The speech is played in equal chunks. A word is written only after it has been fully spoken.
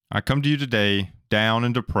I come to you today down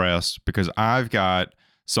and depressed because I've got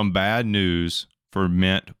some bad news for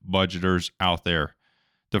Mint budgeters out there.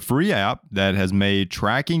 The free app that has made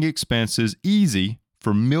tracking expenses easy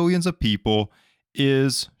for millions of people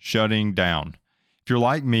is shutting down. If you're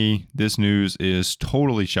like me, this news is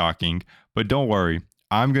totally shocking, but don't worry.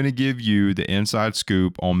 I'm going to give you the inside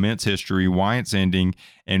scoop on Mint's history, why it's ending,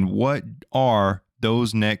 and what are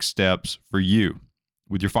those next steps for you.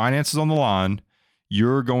 With your finances on the line,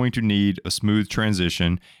 you're going to need a smooth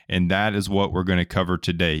transition, and that is what we're going to cover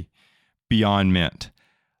today. Beyond Mint.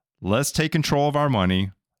 Let's take control of our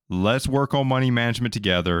money. Let's work on money management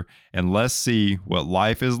together, and let's see what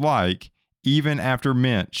life is like even after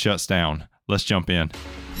Mint shuts down. Let's jump in.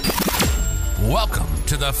 Welcome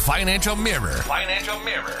to the Financial Mirror.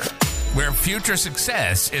 Where future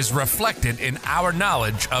success is reflected in our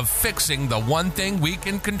knowledge of fixing the one thing we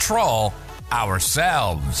can control,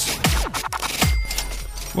 ourselves.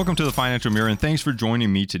 Welcome to the Financial Mirror, and thanks for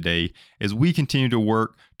joining me today as we continue to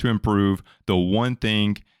work to improve the one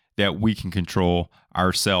thing that we can control,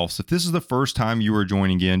 ourselves. If this is the first time you are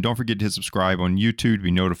joining in, don't forget to hit subscribe on YouTube to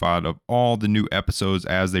be notified of all the new episodes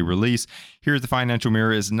as they release. Here at the Financial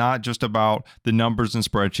Mirror is not just about the numbers and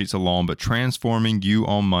spreadsheets alone, but transforming you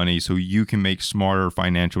on money so you can make smarter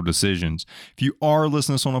financial decisions. If you are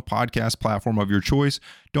listening to this on a podcast platform of your choice,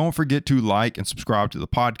 don't forget to like and subscribe to the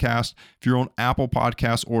podcast. If you're on Apple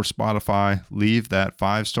Podcasts or Spotify, leave that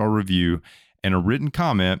 5-star review and a written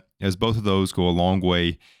comment, as both of those go a long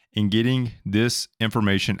way in getting this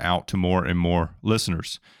information out to more and more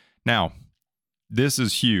listeners. Now, this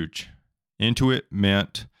is huge. Intuit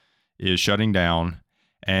Mint is shutting down,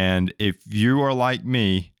 and if you are like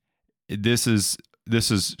me, this is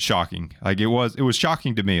shocking. Like it was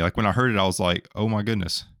shocking to me. Like when I heard it, I was like, "Oh my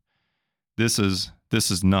goodness, this is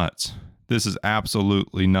nuts. This is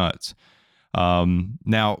absolutely nuts."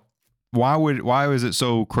 Now, why is it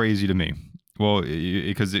so crazy to me? Well,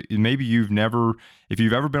 because maybe if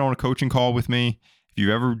you've ever been on a coaching call with me, if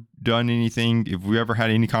you've ever done anything, if we ever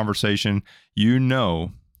had any conversation, you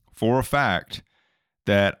know for a fact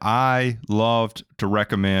that I loved to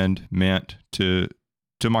recommend Mint to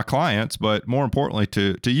my clients, but more importantly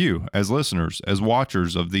to you as listeners, as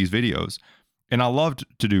watchers of these videos. And I loved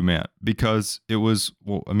to do Mint because it was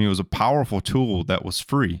a powerful tool that was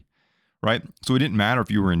free, right? So it didn't matter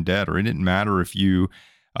if you were in debt, or it didn't matter if you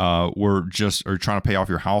were trying to pay off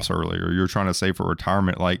your house early, or you're trying to save for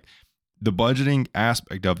retirement. Like the budgeting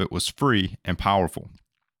aspect of it was free and powerful.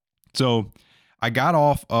 So I got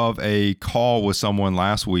off of a call with someone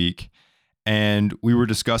last week and we were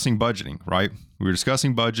discussing budgeting, right? We were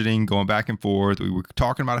discussing budgeting, going back and forth. We were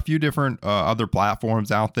talking about a few different other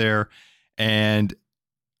platforms out there. And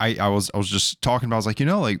I was just talking about, I was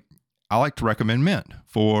like, I like to recommend Mint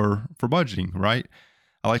for budgeting, right?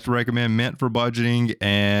 I like to recommend Mint for budgeting,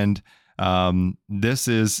 and this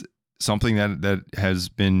is something that has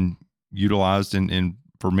been utilized in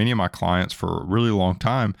for many of my clients for a really long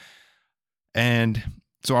time. And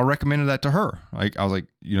so I recommended that to her. Like I was like,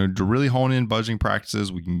 to really hone in budgeting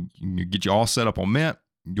practices, we can get you all set up on Mint.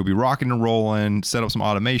 You'll be rocking and rolling. Set up some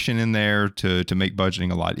automation in there to make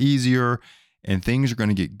budgeting a lot easier, and things are going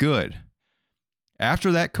to get good.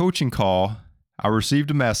 After that coaching call, I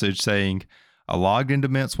received a message saying, I logged into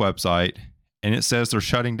Mint's website and it says they're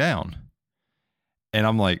shutting down. And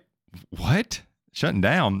I'm like, what? Shutting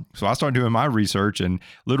down? So I started doing my research, and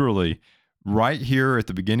literally right here at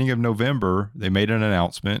the beginning of November, they made an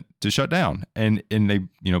announcement to shut down. And they,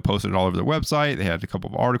 posted it all over their website. They had a couple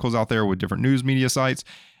of articles out there with different news media sites,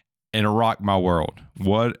 and it rocked my world.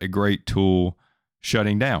 What a great tool,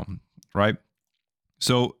 shutting down, right?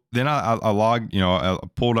 So then I logged, I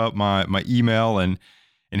pulled up my email, and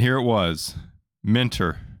here it was.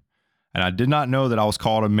 Mentor. And I did not know that I was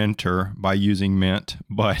called a mentor by using Mint,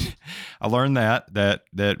 but I learned that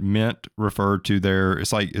Mint referred to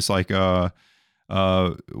it's like what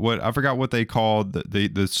I forgot what they called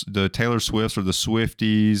the Taylor Swifts, or the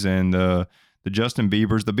Swifties, and the Justin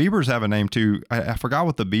Biebers. The Biebers have a name too. I forgot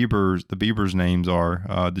what the Biebers names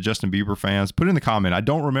are. The Justin Bieber fans. Put it in the comment. I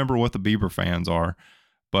don't remember what the Bieber fans are.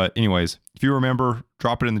 But anyways, if you remember,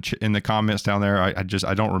 drop it in the comments down there. I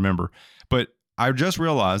don't remember. But I just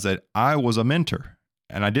realized that I was a mentor,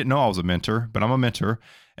 and I didn't know I was a mentor, but I'm a mentor.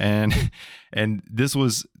 And this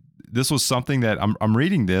was something that I'm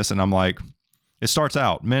reading this, and I'm like, it starts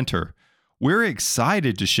out, mentor. We're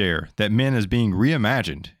excited to share that Mint is being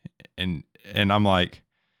reimagined. And I'm like,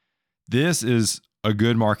 this is a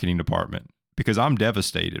good marketing department, because I'm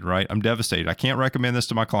devastated, right? I'm devastated. I can't recommend this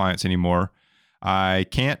to my clients anymore. I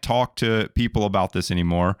can't talk to people about this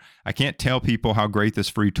anymore. I can't tell people how great this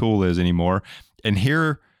free tool is anymore. And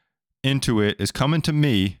here Intuit is coming to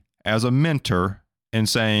me as a mentor and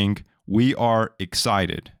saying, we are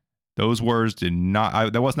excited. Those words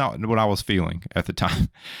that was not what I was feeling at the time.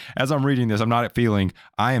 As I'm reading this, I'm not feeling,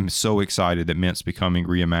 I am so excited that Mint's becoming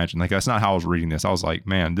reimagined. Like, that's not how I was reading this. I was like,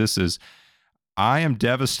 man, I am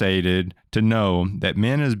devastated to know that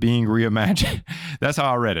Mint is being reimagined. That's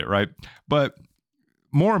how I read it, right? But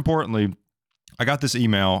more importantly, I got this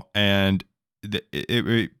email and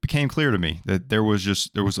it became clear to me that there was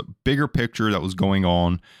a bigger picture that was going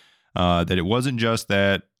on, that it wasn't just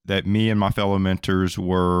that me and my fellow mentors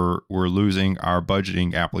were losing our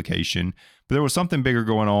budgeting application, but there was something bigger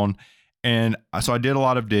going on. And so I did a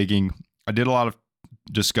lot of digging. I did a lot of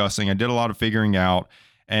discussing. I did a lot of figuring out.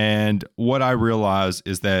 And what I realized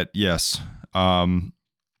is that, yes,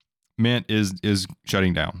 Mint is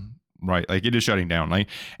shutting down, right? Like, it is shutting down. Like,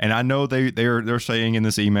 and I know they're saying in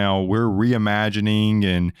this email, we're reimagining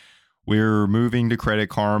and we're moving to Credit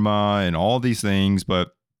Karma and all these things.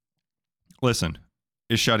 But listen,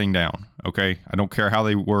 it's shutting down. Okay. I don't care how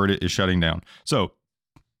they word it, it's shutting down. So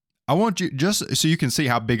I want you, just so you can see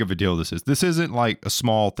how big of a deal this is. This isn't like a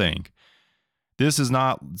small thing. This is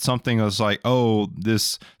not something that's like, oh,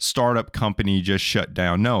 this startup company just shut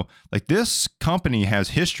down. No, like, this company has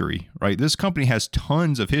history, right? This company has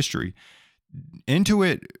tons of history.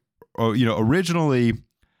 Intuit, originally,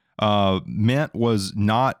 Mint was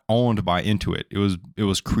not owned by Intuit. It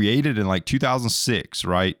was created in like 2006,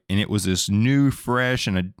 right? And it was this new, fresh,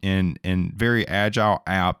 and very agile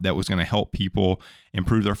app that was going to help people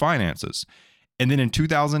improve their finances. And then in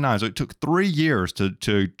 2009, so it took 3 years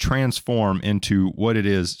to transform into what it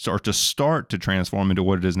is, or to start to transform into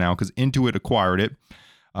what it is now, because Intuit acquired it.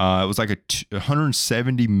 It was like a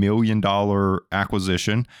 $170 million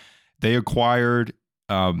acquisition. They acquired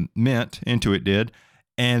Mint, Intuit did,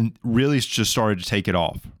 and really just started to take it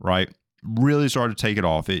off, right? Really started to take it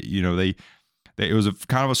off. It was a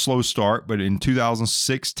kind of a slow start, but in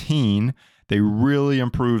 2016, they really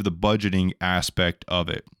improved the budgeting aspect of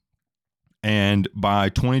it. And by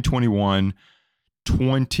 2021,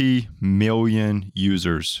 20 million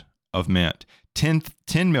users of Mint. 10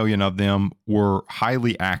 million of them were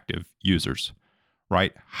highly active users,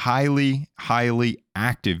 right? Highly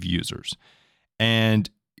active users. And,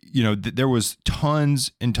 there was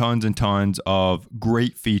tons and tons and tons of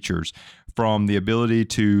great features, from the ability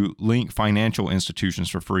to link financial institutions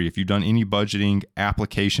for free. If you've done any budgeting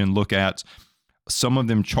application, look at some of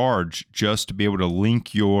them charge just to be able to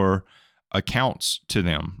link your accounts to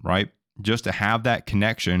them, right? Just to have that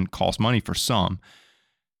connection costs money for some.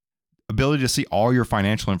 Ability to see all your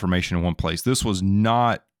financial information in one place. This was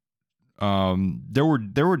not, there were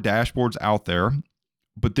dashboards out there,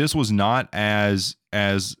 but this was not as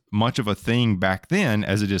much of a thing back then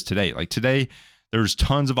as it is today. Like, today, there's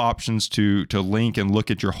tons of options to link and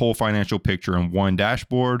look at your whole financial picture in one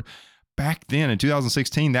dashboard. Back then in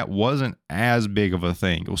 2016, that wasn't as big of a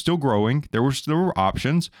thing. It was still growing. There were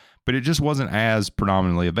options, but it just wasn't as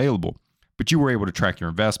predominantly available. But you were able to track your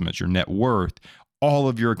investments, your net worth, all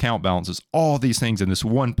of your account balances, all these things in this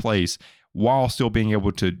one place, while still being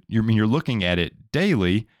able to, you're looking at it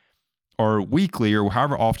daily or weekly, or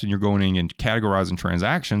however often you're going in and categorizing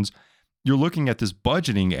transactions. You're looking at this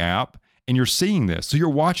budgeting app and you're seeing this. So you're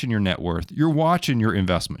watching your net worth, you're watching your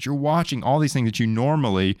investments, you're watching all these things that you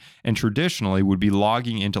normally and traditionally would be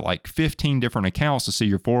logging into like 15 different accounts to see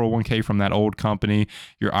your 401k from that old company,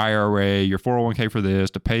 your IRA, your 401k for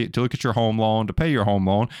this, to look at your home loan, to pay your home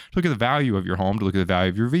loan, to look at the value of your home, to look at the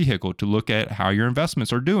value of your vehicle, to look at how your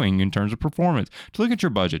investments are doing in terms of performance, to look at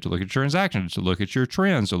your budget, to look at transactions, to look at your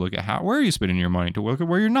trends, to look at where you're spending your money, to look at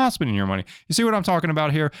where you're not spending your money. You see what I'm talking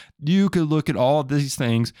about here? You could look at all of these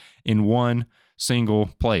things in one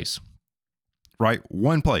single place, right?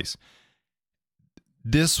 One place.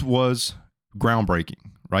 This was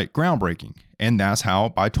groundbreaking, right? Groundbreaking. And that's how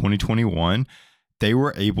by 2021, they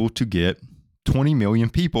were able to get 20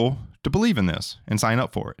 million people to believe in this and sign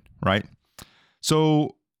up for it, right?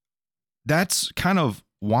 So that's kind of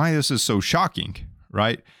why this is so shocking,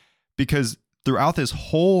 right? Because throughout this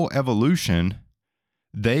whole evolution,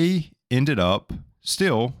 they ended up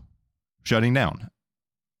still shutting down.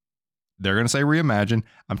 They're going to say reimagine.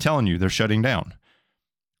 I'm telling you, they're shutting down,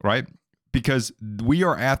 right? Because we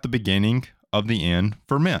are at the beginning of the end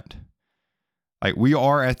for Mint. Like, we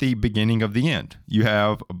are at the beginning of the end. You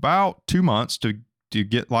have about 2 months to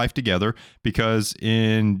get life together, because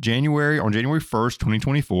on January 1st,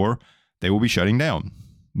 2024, they will be shutting down.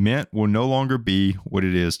 Mint will no longer be what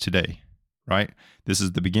it is today, right? This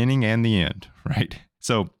is the beginning and the end, right?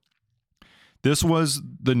 So this was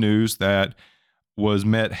the news that was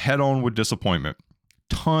met head on with disappointment.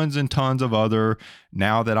 tons and tons of other,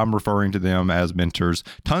 now that I'm referring to them as mentors,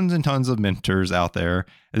 tons and tons of mentors out there.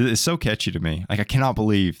 It's so catchy to me. Like, I cannot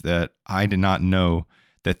believe that I did not know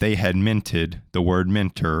that they had minted the word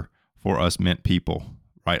mentor for us Mint people,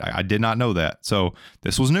 right? I did not know that. So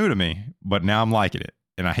this was new to me, but now I'm liking it.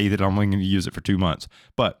 And I hate that I'm only going to use it for 2 months.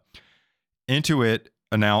 But Intuit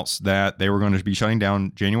announced that they were going to be shutting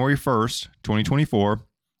down January 1st, 2024.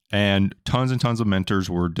 And tons of mentors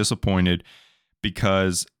were disappointed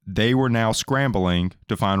because they were now scrambling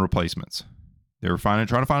to find replacements. They were trying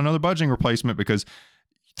to find another budgeting replacement, because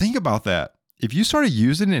think about that. If you started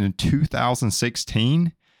using it in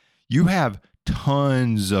 2016, you have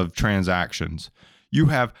tons of transactions. You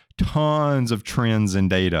have tons of trends and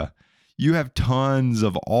data. You have tons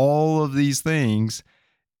of all of these things,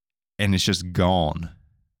 and it's just gone,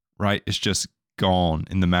 right? It's just gone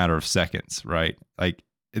in the matter of seconds, right? Like,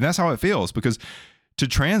 and that's how it feels, because to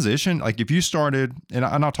transition, like if you started, and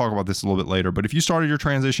I'll talk about this a little bit later, but if you started your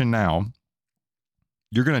transition now,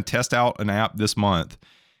 you're going to test out an app this month,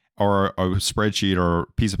 or a spreadsheet or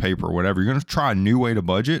a piece of paper or whatever. You're going to try a new way to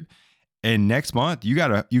budget. And next month,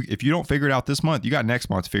 if you don't figure it out this month, you got next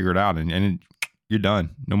month to figure it out, and you're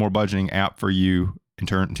done. No more budgeting app for you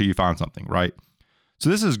until you find something, right? So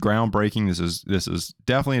this is groundbreaking. This is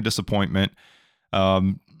definitely a disappointment.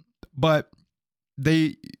 But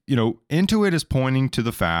they, Intuit is pointing to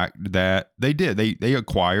the fact that they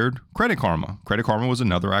acquired Credit Karma. Credit Karma was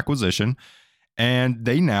another acquisition, and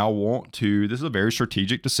they now want to, this is a very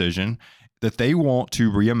strategic decision, that they want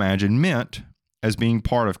to reimagine Mint as being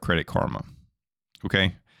part of Credit Karma.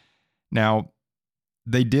 Okay. Now,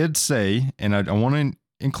 they did say, and I want to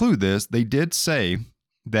include this, they did say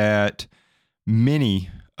that many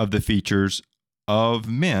of the features of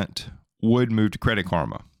Mint would move to Credit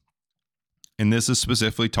Karma. And this is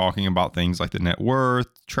specifically talking about things like the net worth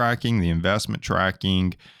tracking, the investment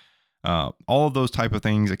tracking, all of those type of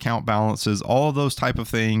things, account balances, all of those type of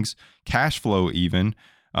things, cash flow even,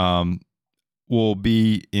 will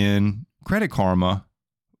be in Credit Karma.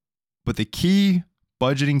 But the key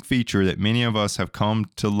budgeting feature that many of us have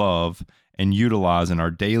come to love and utilize in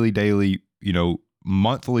our daily,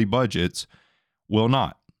 monthly budgets will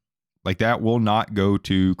not. Like, that will not go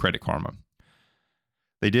to Credit Karma.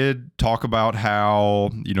 They did talk about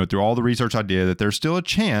how, through all the research I did, that there's still a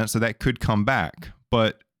chance that could come back.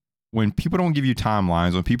 But when people don't give you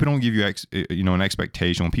timelines, when people don't give you, an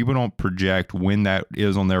expectation, when people don't project when that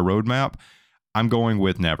is on their roadmap, I'm going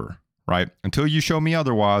with never, right? Until you show me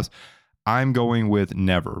otherwise, I'm going with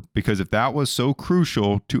never. Because if that was so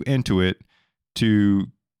crucial to Intuit to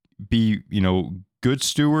be, good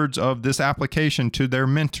stewards of this application to their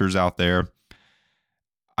mentors out there,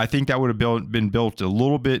 I think that would have been built a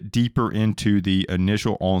little bit deeper into the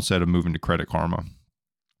initial onset of moving to Credit Karma,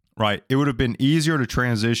 right? It would have been easier to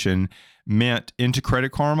transition Mint into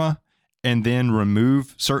Credit Karma and then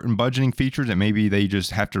remove certain budgeting features that maybe they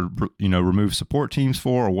just have to, remove support teams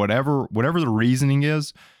for, or whatever the reasoning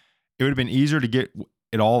is. It would have been easier to get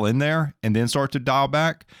it all in there and then start to dial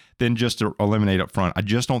back than just to eliminate up front. I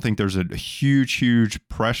just don't think there's a huge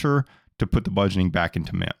pressure to put the budgeting back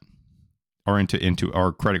into Mint. Or into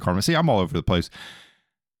our Credit Karma. See, I'm all over the place.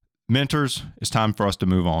 Mentors, it's time for us to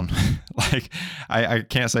move on. Like, I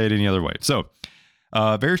can't say it any other way. So,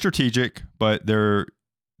 very strategic, but the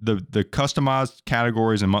customized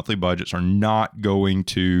categories and monthly budgets are not going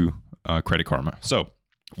to Credit Karma. So,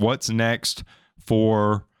 what's next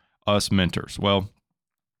for us mentors? Well,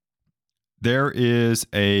 there is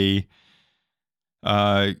a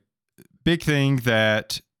big thing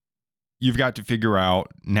that you've got to figure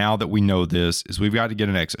out now that we know this, is we've got to get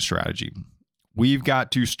an exit strategy. We've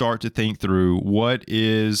got to start to think through what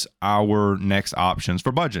is our next options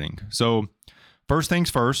for budgeting. So first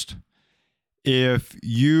things first, if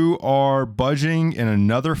you are budgeting in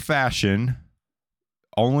another fashion,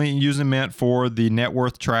 only using Mint for the net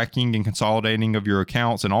worth tracking and consolidating of your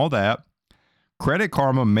accounts and all that, Credit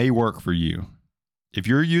Karma may work for you. If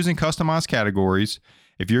you're using customized categories,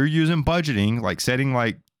 if you're using budgeting, like setting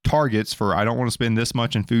targets for, I don't want to spend this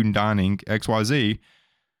much in food and dining, XYZ,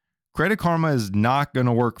 Credit Karma is not going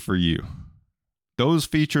to work for you. Those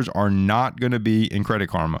features are not going to be in Credit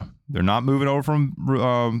Karma. They're not moving over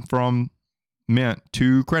from Mint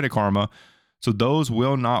to Credit Karma. So those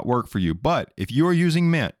will not work for you. But if you are using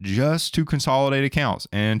Mint just to consolidate accounts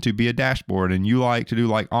and to be a dashboard, and you like to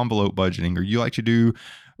do envelope budgeting, or you like to do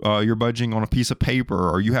your budgeting on a piece of paper,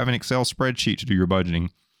 or you have an Excel spreadsheet to do your budgeting,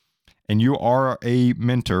 and you are a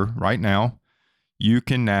mentor right now, you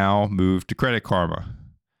can now move to Credit Karma.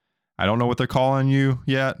 I don't know what they're calling you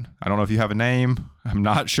yet. I don't know if you have a name. I'm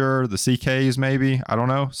not sure. The CKs maybe. I don't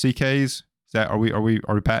know. CKs, Are we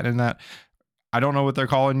patenting that? I don't know what they're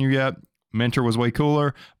calling you yet. Mentor was way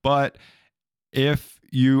cooler, but if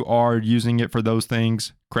you are using it for those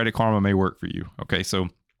things, Credit Karma may work for you. Okay, so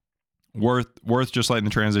worth just letting the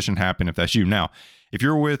transition happen if that's you. Now, if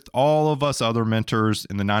you're with all of us other mentors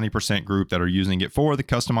in the 90% group that are using it for the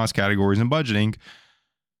customized categories and budgeting,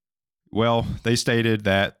 well, they stated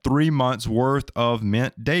that 3 months worth of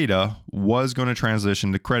Mint data was going to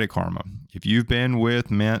transition to Credit Karma. If you've been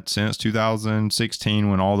with Mint since 2016,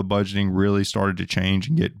 when all the budgeting really started to change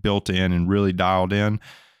and get built in and really dialed in,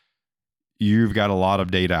 you've got a lot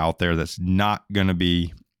of data out there that's not going to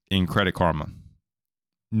be in Credit Karma,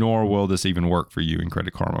 nor will this even work for you in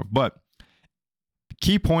Credit Karma. But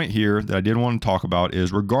key point here that I did want to talk about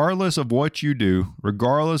is regardless of what you do,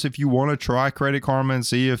 regardless if you want to try Credit Karma and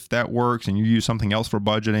see if that works and you use something else for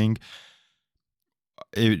budgeting,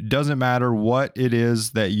 it doesn't matter what it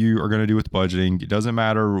is that you are going to do with budgeting. It doesn't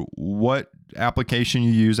matter what application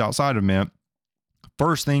you use outside of Mint.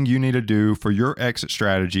 First thing you need to do for your exit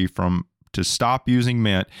strategy to stop using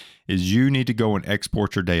Mint is you need to go and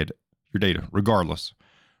export your data regardless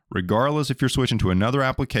if you're switching to another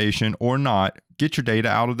application or not. Get your data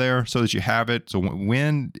out of there so that you have it. So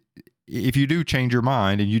if you do change your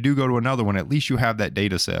mind and you do go to another one, at least you have that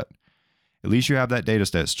data set. At least you have that data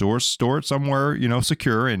set. Store it somewhere,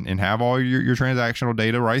 secure and have all your transactional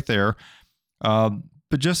data right there.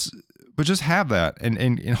 But just have that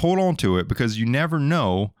and hold on to it, because you never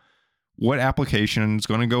know what application is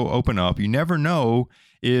going to go open up. You never know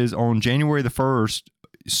is on January the 1st,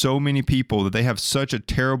 so many people that they have such a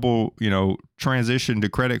terrible, transition to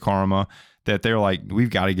Credit Karma that they're like, we've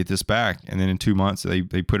got to get this back. And then in 2 months, they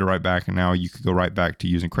put it right back. And now you could go right back to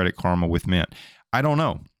using Credit Karma with Mint. I don't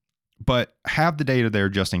know, but have the data there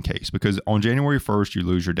just in case, because on January 1st, you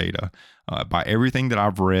lose your data. By everything that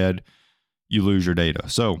I've read, you lose your data.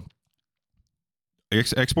 So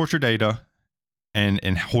export your data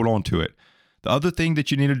and hold on to it. The other thing that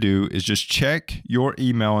you need to do is just check your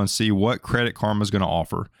email and see what Credit Karma is going to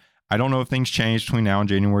offer. I don't know if things change between now and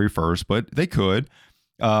January 1st, but they could.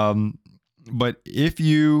 But if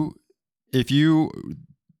you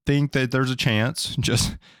think that there's a chance,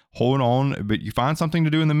 just hold on. But you find something to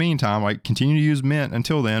do in the meantime, like continue to use Mint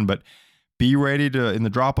until then, but be ready to, in the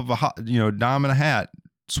drop of a dime in a hat,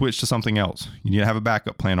 switch to something else. You need to have a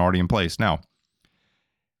backup plan already in place. Now,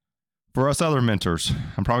 for us other mentors,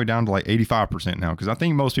 I'm probably down to like 85% now, because I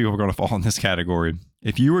think most people are going to fall in this category.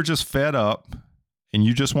 If you were just fed up and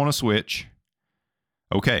you just want to switch,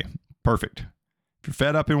 okay, perfect. If you're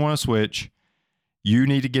fed up and want to switch, you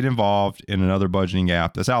need to get involved in another budgeting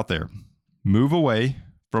app that's out there. Move away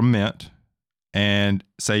from Mint and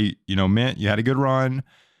say, Mint, you had a good run,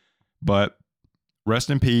 but rest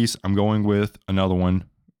in peace. I'm going with another one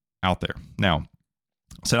out there. Now,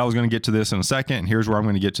 I said I was going to get to this in a second, and here's where I'm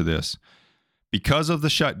going to get to this. Because of the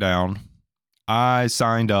shutdown, I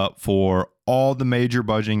signed up for all the major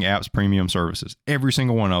budgeting apps premium services. Every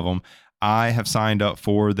single one of them, I have signed up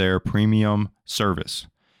for their premium service.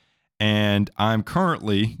 And I'm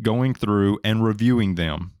currently going through and reviewing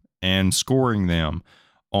them and scoring them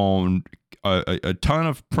on a ton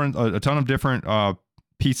of different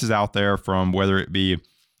pieces out there, from whether it be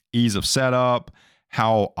ease of setup,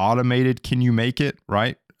 how automated can you make it,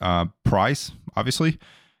 right? Price, obviously,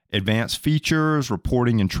 advanced features,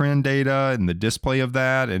 reporting and trend data, and the display of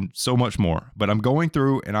that, and so much more. But I'm going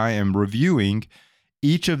through and I am reviewing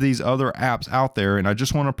each of these other apps out there, and I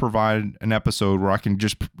just want to provide an episode where I can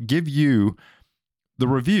just give you the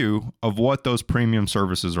review of what those premium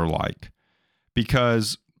services are like,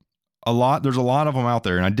 because there's a lot of them out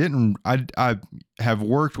there, and I have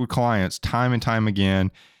worked with clients time and time again,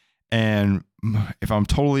 and if I'm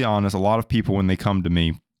totally honest, a lot of people, when they come to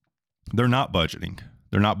me, they're not budgeting.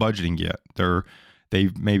 They're not budgeting yet.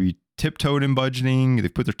 They've maybe tiptoed in budgeting.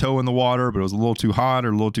 They've put their toe in the water, but it was a little too hot or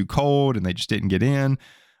a little too cold, and they just didn't get in.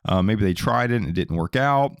 Maybe they tried it and it didn't work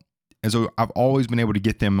out. And so I've always been able to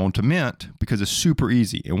get them onto Mint because it's super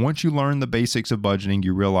easy. And once you learn the basics of budgeting,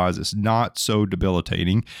 you realize it's not so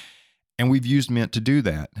debilitating. And we've used Mint to do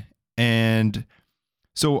that. And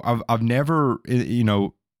so I've never,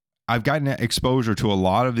 I've gotten exposure to a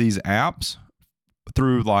lot of these apps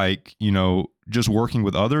through just working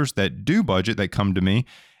with others that do budget, that come to me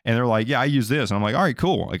and they're like, yeah, I use this. And I'm like, all right,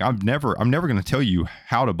 cool. Like I'm never going to tell you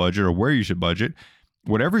how to budget or where you should budget.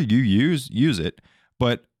 Whatever you use it.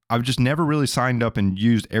 But I've just never really signed up and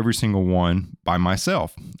used every single one by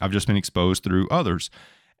myself. I've just been exposed through others.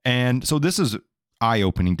 And so this is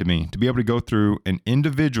eye-opening to me, to be able to go through and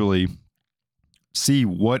individually see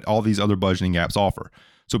what all these other budgeting apps offer.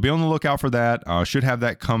 So be on the lookout for that. Should have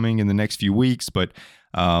that coming in the next few weeks, but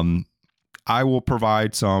I will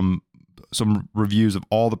provide some reviews of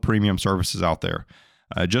all the premium services out there.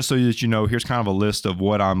 Just so that you know, here's kind of a list of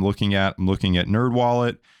what I'm looking at. I'm looking at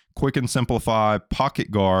NerdWallet, Quick and Simplify,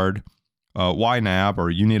 Pocket Guard, YNAB, or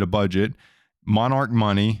You Need a Budget, Monarch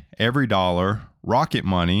Money, Every Dollar, Rocket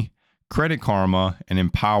Money, Credit Karma, and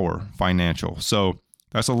Empower Financial. So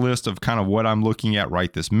that's a list of kind of what I'm looking at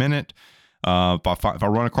right this minute. If I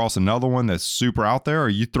run across another one that's super out there, or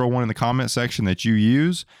you throw one in the comment section that you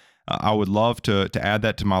use, I would love to add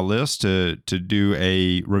that to my list to do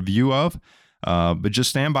a review of. But just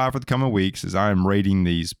stand by for the coming weeks as I am rating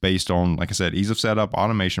these based on, like I said, ease of setup,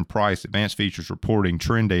 automation, price, advanced features, reporting,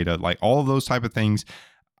 trend data, like all of those type of things.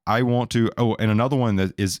 I want to, and another one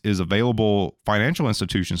that is available financial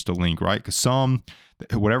institutions to link, right? Because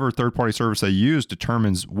whatever third-party service they use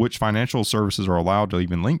determines which financial services are allowed to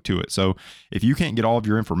even link to it. So if you can't get all of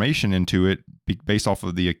your information into it based off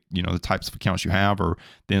of the types of accounts you have or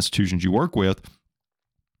the institutions you work with,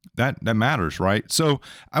 that matters, right? So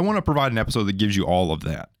I want to provide an episode that gives you all of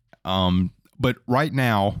that. But right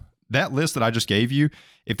now, that list that I just gave you,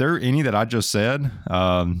 if there are any that I just said,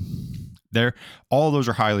 all of those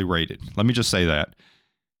are highly rated. Let me just say that.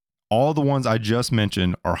 All the ones I just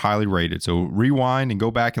mentioned are highly rated. So rewind and go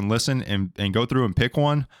back and listen and go through and pick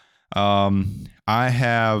one. I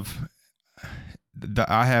have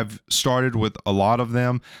started with a lot of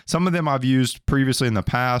them. Some of them I've used previously in the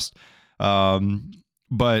past.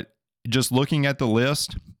 But just looking at the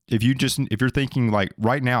list, if you're thinking like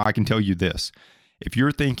right now, I can tell you this. If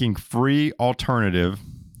you're thinking free alternative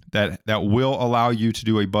that will allow you to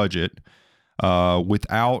do a budget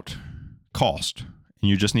without cost, and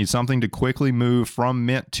you just need something to quickly move from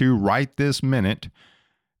Mint to right this minute,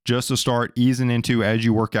 just to start easing into as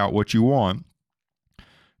you work out what you want.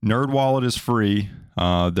 NerdWallet is free.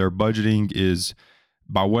 Their budgeting is,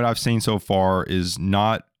 by what I've seen so far, is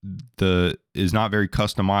not very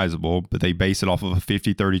customizable, but they base it off of a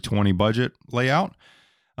 50-30-20 budget layout.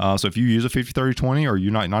 So if you use a 50-30-20, or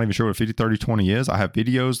you're not even sure what 50-30-20 is, I have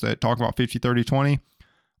videos that talk about 50-30-20.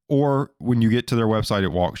 Or when you get to their website,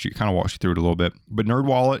 it kind of walks you through it a little bit. But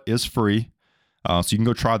NerdWallet is free, so you can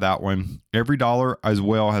go try that one. Every Dollar as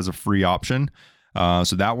well has a free option,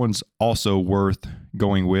 so that one's also worth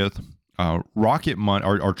going with. Rocket Money,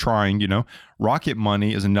 or trying, Rocket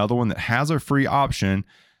Money is another one that has a free option.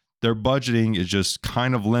 Their budgeting is just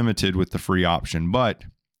kind of limited with the free option, but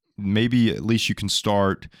maybe at least you can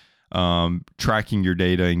start tracking your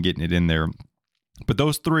data and getting it in there. But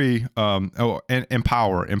those three, and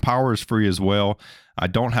Empower. Empower is free as well. I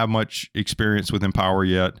don't have much experience with Empower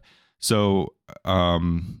yet, so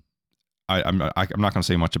I'm not going to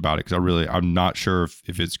say much about it because I'm not sure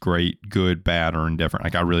if it's great, good, bad, or indifferent.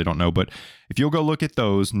 Like, I really don't know. But if you'll go look at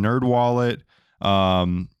those, NerdWallet,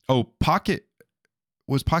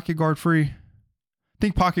 was Pocket Guard free? I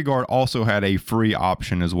think Pocket Guard also had a free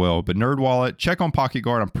option as well. But NerdWallet, check on Pocket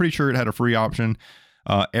Guard. I'm pretty sure it had a free option.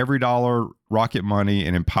 Every Dollar, Rocket Money,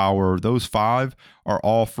 and Empower, those 5 are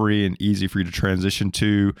all free and easy for you to transition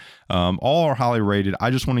to. All are highly rated. I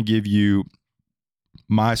just want to give you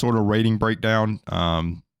my sort of rating breakdown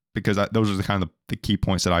because those are the kind of the key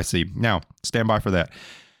points that I see. Now, stand by for that.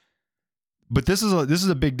 But this is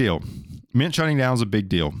a big deal. Mint shutting down is a big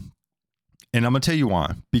deal. And I'm going to tell you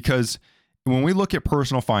why. Because when we look at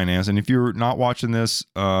personal finance, and if you're not watching this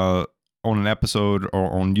on an episode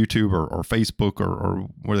or on YouTube or Facebook or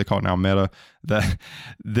what do they call it now, Meta, that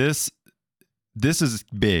this is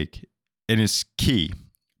big and it's key,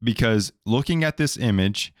 because looking at this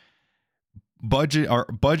image,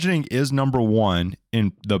 budgeting is number one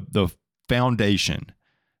in the foundation.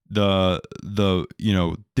 This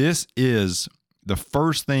is the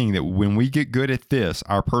first thing that when we get good at this,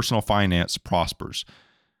 our personal finance prospers.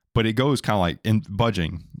 But it goes kind of like in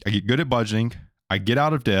budgeting. I get good at budgeting. I get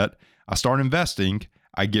out of debt. I start investing.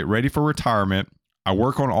 I get ready for retirement. I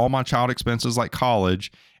work on all my child expenses like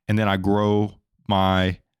college. And then I grow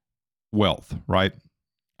my wealth, right?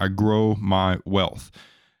 I grow my wealth.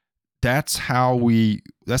 That's how we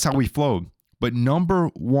flow. But number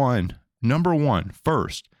one,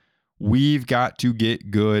 first, we've got to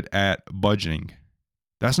get good at budgeting.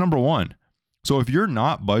 That's number one. So if you're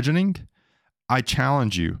not budgeting, I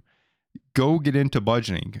challenge you, go get into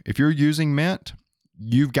budgeting. If you're using Mint,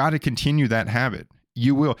 you've got to continue that habit.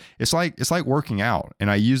 You will. It's like working out. And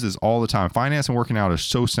I use this all the time. Finance and working out are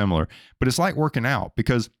so similar, but it's like working out,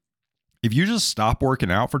 because if you just stop working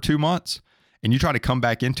out for 2 months and you try to come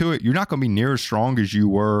back into it, you're not going to be near as strong as you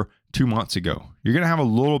were 2 months ago. You're going to have a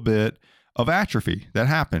little bit of atrophy that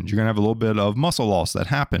happens. You're going to have a little bit of muscle loss that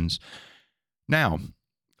happens. Now,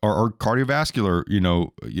 or cardiovascular,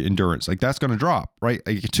 endurance, like that's going to drop, right?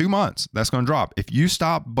 Like 2 months, that's going to drop. If you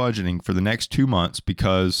stop budgeting for the next 2 months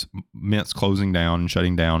because Mint's closing down and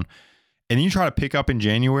shutting down, and then you try to pick up in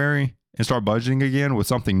January and start budgeting again with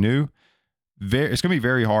something new, it's going to be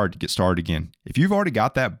very hard to get started again. If you've already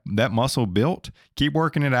got that muscle built, keep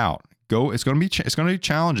working it out. It's going to be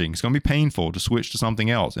challenging. It's going to be painful to switch to something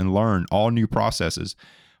else and learn all new processes.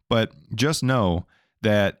 But just know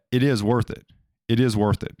that it is worth it. It is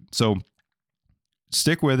worth it. So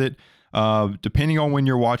stick with it. Depending on when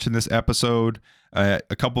you're watching this episode, a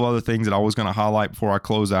couple other things that I was going to highlight before I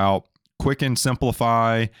close out. Quicken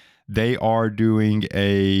Simplify. They are doing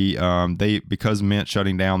because Mint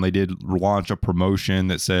shutting down, they did launch a promotion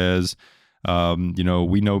that says,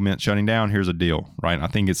 we know Mint shutting down. Here's a deal, right? I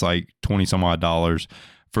think it's like $20 some odd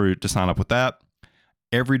to sign up with that.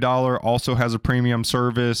 EveryDollar also has a premium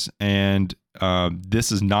service, and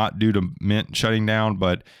this is not due to Mint shutting down,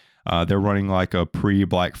 but they're running like a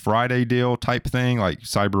pre-Black Friday deal type thing, like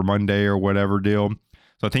Cyber Monday or whatever deal.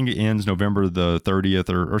 So I think it ends November the 30th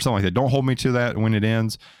or something like that. Don't hold me to that when it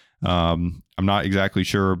ends. I'm not exactly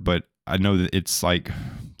sure, but I know that it's like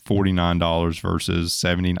 $49 versus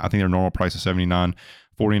 $70. I think their normal price is $79,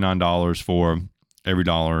 $49 for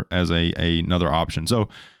EveryDollar as another option. So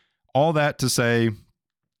all that to say,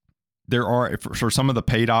 there are, for some of the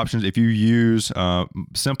paid options, if you use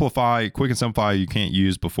Simplify, Quicken Simplify, you can't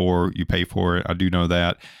use before you pay for it. I do know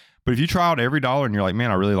that. But if you try out EveryDollar and you're like,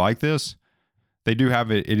 man, I really like this, they do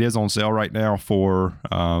have it. It is on sale right now for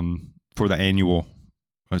the annual.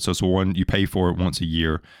 So it's one you pay for it once a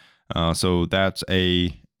year. So that's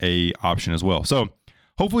a option as well. So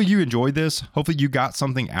hopefully you enjoyed this. Hopefully you got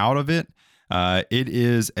something out of it. It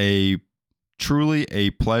is truly a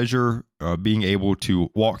pleasure being able to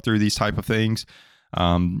walk through these type of things.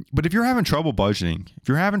 But if you're having trouble budgeting,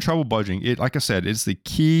 it, like I said, it's the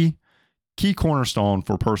key cornerstone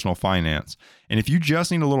for personal finance. And if you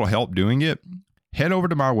just need a little help doing it, head over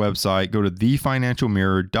to my website, go to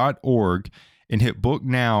thefinancialmirror.org and hit book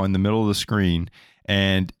now in the middle of the screen.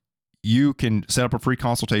 And you can set up a free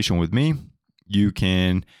consultation with me. We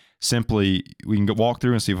can go walk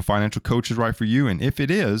through and see if a financial coach is right for you. And if it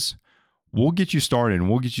is, we'll get you started and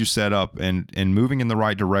we'll get you set up and moving in the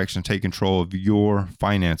right direction, take control of your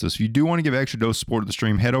finances. If you do want to give extra dose of support to the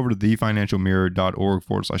stream, head over to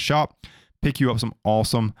thefinancialmirror.org/shop. Pick you up some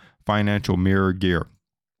awesome Financial Mirror gear.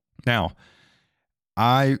 Now,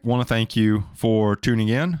 I want to thank you for tuning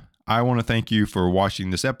in. I want to thank you for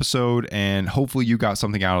watching this episode, and hopefully you got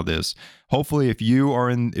something out of this. Hopefully if you're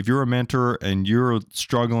a mentor and you're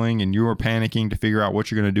struggling and you're panicking to figure out what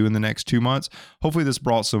you're going to do in the next 2 months, hopefully this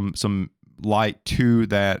brought some light to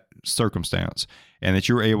that circumstance, and that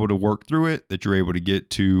you're able to work through it, that you're able to get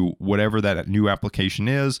to whatever that new application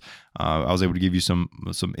is. I was able to give you some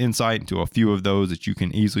insight into a few of those that you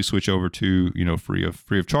can easily switch over to, free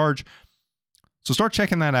of charge. So start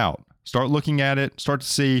checking that out. Start looking at it, start to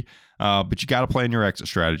see, but you got to plan your exit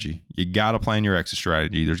strategy.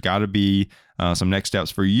 There's got to be some next steps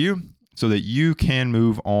for you so that you can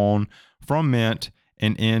move on from Mint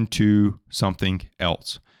and into something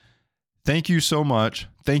else. Thank you so much.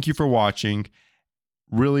 Thank you for watching.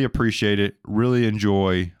 Really appreciate it. Really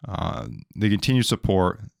enjoy the continued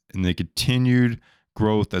support and the continued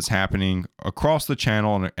growth that's happening across the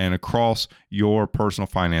channel and across your personal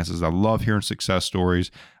finances. I love hearing success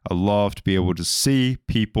stories. I love to be able to see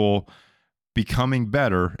people becoming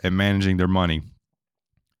better at managing their money.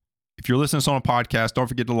 If you're listening to this on a podcast, don't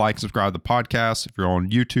forget to like and subscribe to the podcast. If you're on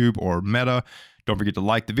YouTube or Meta, don't forget to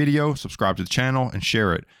like the video, subscribe to the channel, and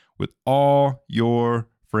share it with all your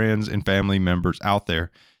friends and family members out there.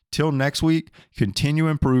 Till next week, continue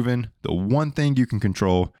improving the one thing you can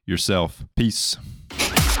control, yourself. Peace.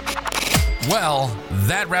 Well,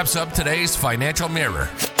 that wraps up today's Financial Mirror.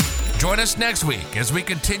 Join us next week as we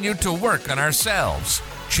continue to work on ourselves,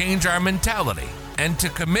 change our mentality, and to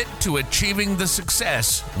commit to achieving the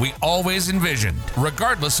success we always envisioned.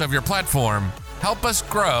 Regardless of your platform, help us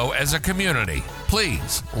grow as a community.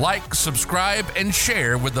 Please like, subscribe, and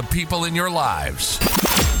share with the people in your lives.